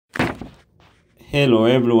Hello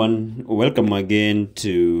everyone, welcome again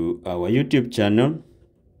to our YouTube channel.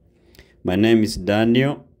 My name is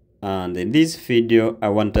Daniel, and in this video I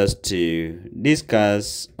want us to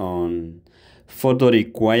discuss on photo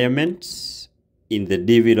requirements in the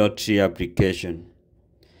DV.3 application.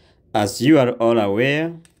 As you are all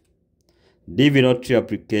aware, DV.3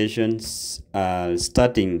 applications are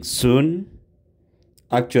starting soon.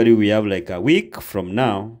 Actually, we have like a week from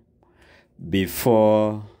now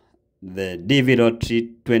before the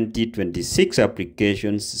DV.3 2026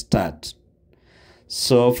 applications start.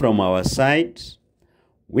 So from our side,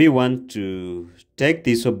 we want to take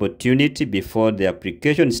this opportunity before the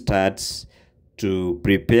application starts to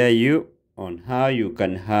prepare you on how you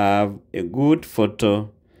can have a good photo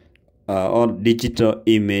or digital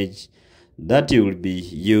image that you will be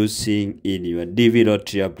using in your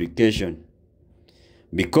DV.3 application.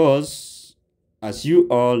 Because as you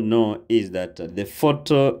all know, is that the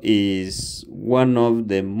photo is one of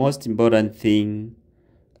the most important thing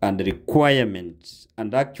and requirements,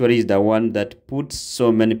 and actually is the one that puts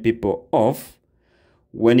so many people off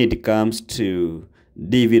when it comes to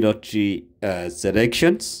DV.3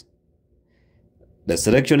 selections. The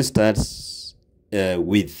selection starts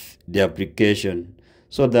with the application.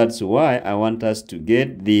 So that's why I want us to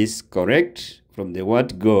get this correct from the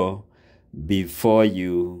word go before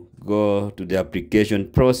you go to the application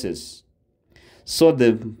process. So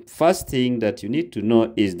the first thing that you need to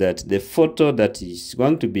know is that the photo that is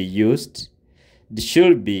going to be used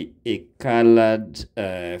should be a colored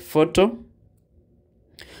photo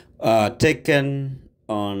taken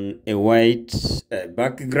on a white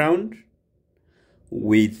background,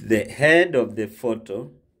 with the head of the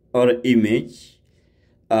photo or image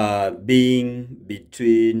being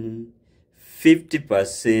between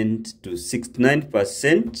 50% to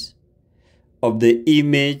 69% of the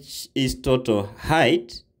image is total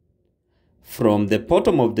height from the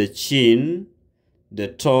bottom of the chin, the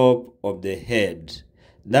top of the head.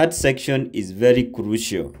 That section is very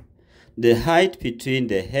crucial. The height between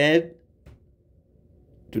the head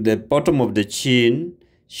to the bottom of the chin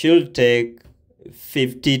should take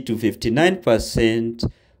 50 to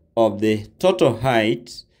 59% of the total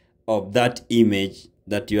height of that image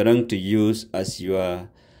that you are going to use as your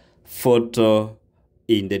photo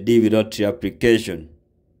in the DV.3 application.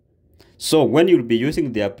 So when you'll be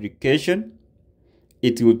using the application,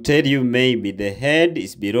 it will tell you maybe the head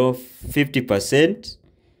is below 50%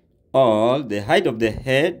 or the height of the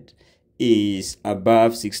head is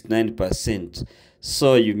above 69%.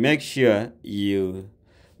 So you make sure you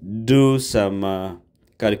do some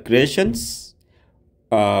calculations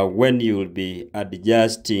when you will be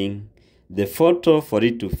adjusting the photo for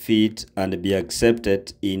it to fit and be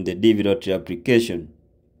accepted in the DV.3 application.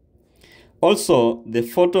 Also, the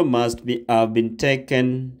photo must have been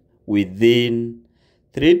taken within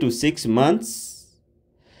 3 to 6 months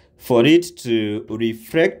for it to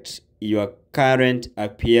reflect your current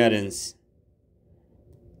appearance.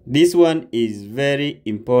 This one is very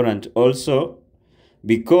important also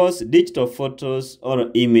because digital photos or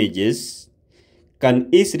images can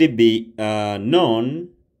easily be known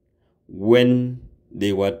when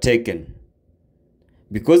they were taken.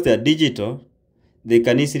 Because they are digital, they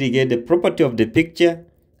can easily get the property of the picture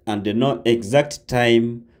and they know exact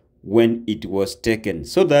time when it was taken.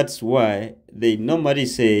 So that's why they normally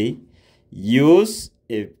say use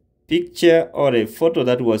a picture or a photo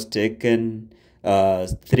that was taken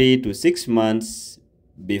 3 to 6 months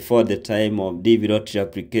before the time of DV.3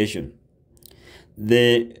 application.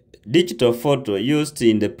 The digital photo used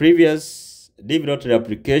in the previous DV.3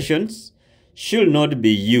 applications should not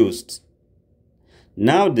be used.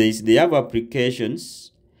 Nowadays, they have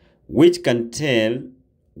applications which can tell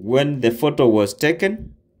when the photo was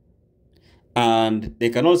taken, and they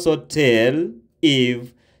can also tell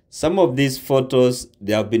if some of these photos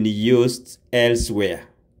they have been used elsewhere.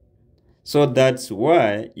 So that's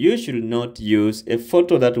why you should not use a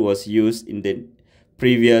photo that was used in the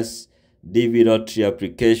previous DV.3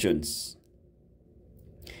 applications.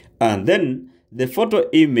 And then the photo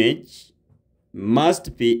image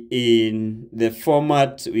must be in the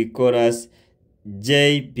format we call as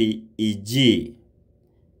JPEG.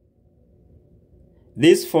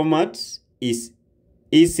 This format is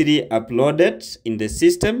easily uploaded in the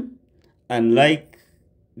system, unlike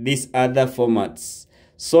these other formats.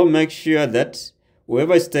 So make sure that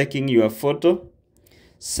whoever is taking your photo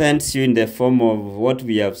sends you in the form of what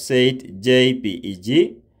we have said,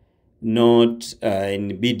 JPEG, not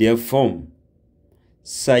in PDF form,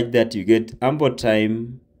 such that you get ample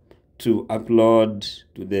time to upload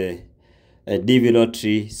to the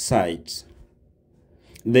DV.3 site.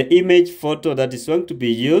 The image photo that is going to be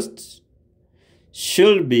used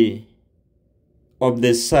should be of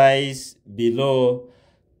the size below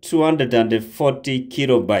 240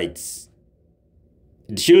 kilobytes.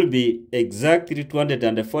 It should be exactly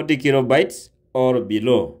 240 kilobytes or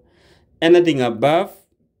below. Anything above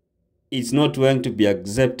is not going to be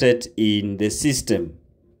accepted in the system.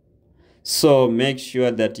 So make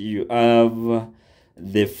sure that you have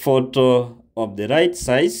the photo of the right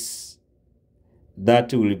size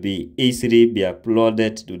that will be easily be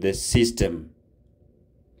uploaded to the system.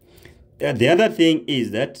 The other thing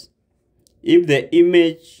is that if the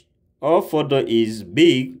image or photo is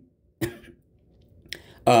big,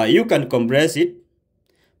 you can compress it,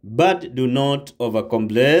 but do not over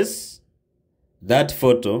compress that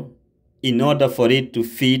photo in order for it to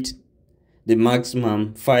fit the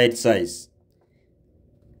maximum file size.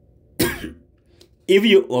 If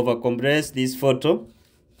you over compress this photo,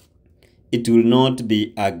 it will not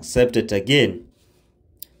be accepted again.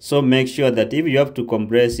 So make sure that if you have to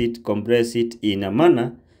compress it in a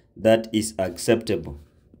manner that is acceptable.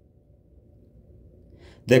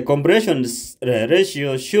 The compression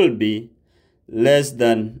ratio should be less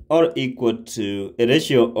than or equal to a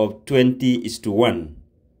ratio of 20:1.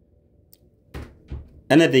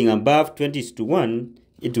 Anything above 20:1,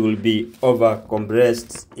 it will be over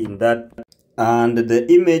compressed in that. And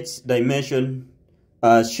the image dimension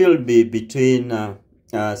should be between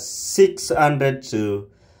 600 to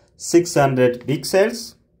 600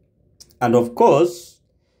 pixels, and of course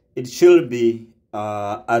it should be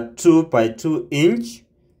a 2 by 2 inch,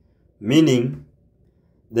 meaning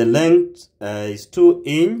the length is 2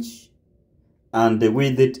 inch and the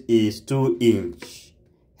width is 2 inch.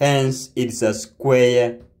 Hence it's a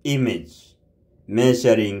square image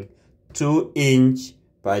measuring 2 inch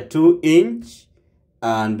by 2 inch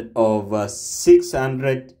and over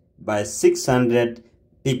 600 by 600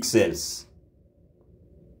 pixels.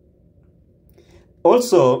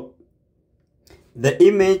 Also, the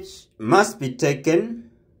image must be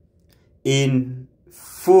taken in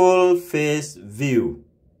full face view,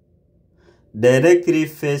 directly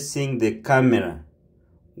facing the camera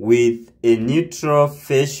with a neutral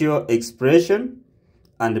facial expression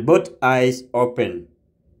and both eyes open.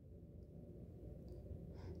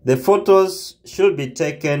 The photos should be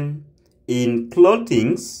taken in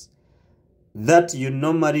clothing that you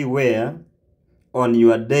normally wear on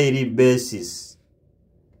your daily basis.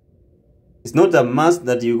 It's not a must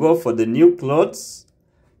that you go for the new clothes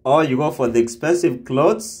or you go for the expensive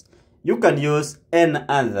clothes. You can use any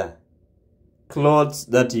other clothes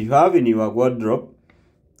that you have in your wardrobe,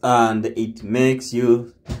 and it makes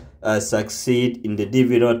you succeed in the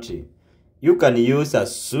DV lottery. You can use a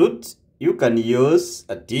suit, you can use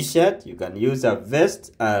a t-shirt, you can use a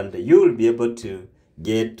vest, and you will be able to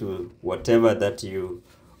get to whatever that you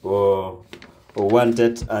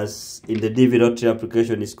wanted as in the DV lottery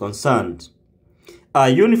application is concerned.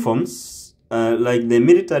 Uniforms, like the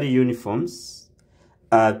military uniforms,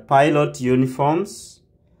 pilot uniforms,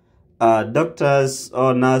 doctors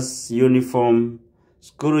or nurse uniform,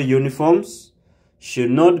 school uniforms should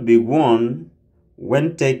not be worn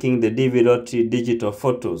when taking the DV lottery digital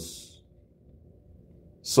photos.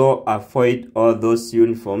 So avoid all those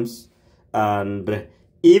uniforms, and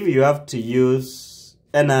if you have to use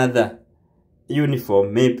another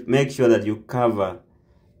uniform, make sure that you cover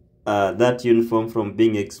that uniform from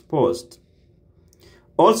being exposed.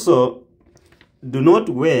 Also, do not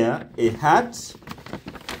wear a hat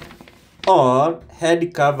or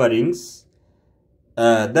head coverings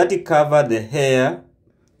that cover the hair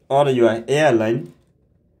or your hairline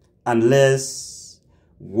unless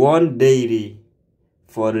worn daily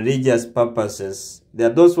for religious purposes. There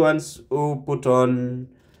are those ones who put on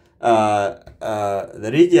the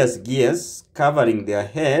religious gears covering their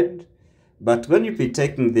head, but when you be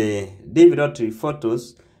taking the DV lottery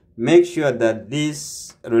photos, make sure that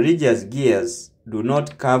these religious gears do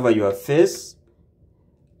not cover your face.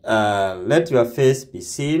 Let your face be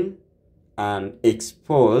seen and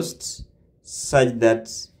exposed such that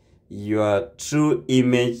your true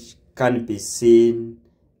image can be seen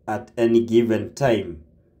at any given time.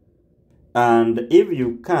 And if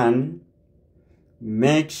you can,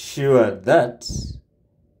 make sure that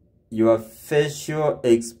your facial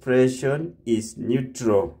expression is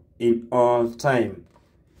neutral in all time.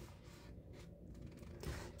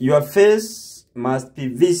 Your face must be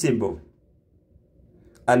visible,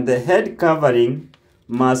 and the head covering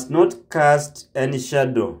must not cast any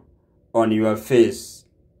shadow on your face.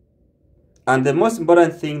 And the most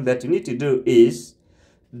important thing that you need to do is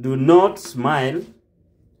do not smile,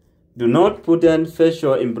 do not put in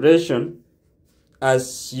facial impression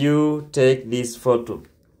as you take this photo.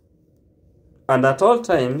 And at all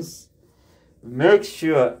times, make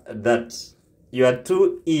sure that your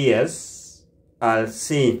 2 ears are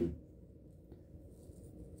seen,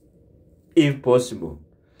 if possible.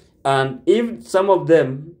 And if some of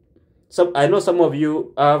them, I know some of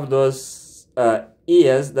you have those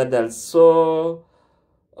ears that are so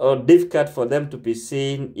difficult for them to be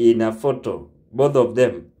seen in a photo, both of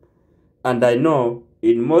them. And I know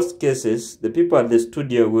in most cases, the people at the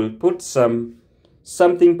studio will put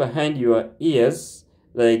something behind your ears,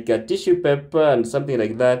 like a tissue paper and something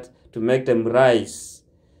like that, to make them rise,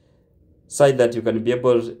 so that you can be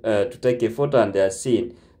able to take a photo and they are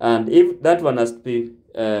seen. And if that one has to be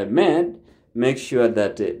made, make sure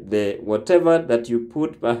that the whatever that you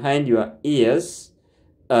put behind your ears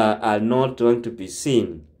are not going to be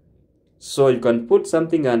seen. So you can put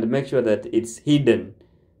something and make sure that it's hidden.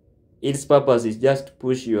 Its purpose is just to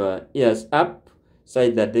push your ears up so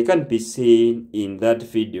that they can be seen in that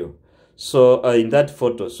video. So in that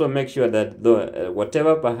photo. So make sure that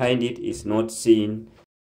whatever behind it is not seen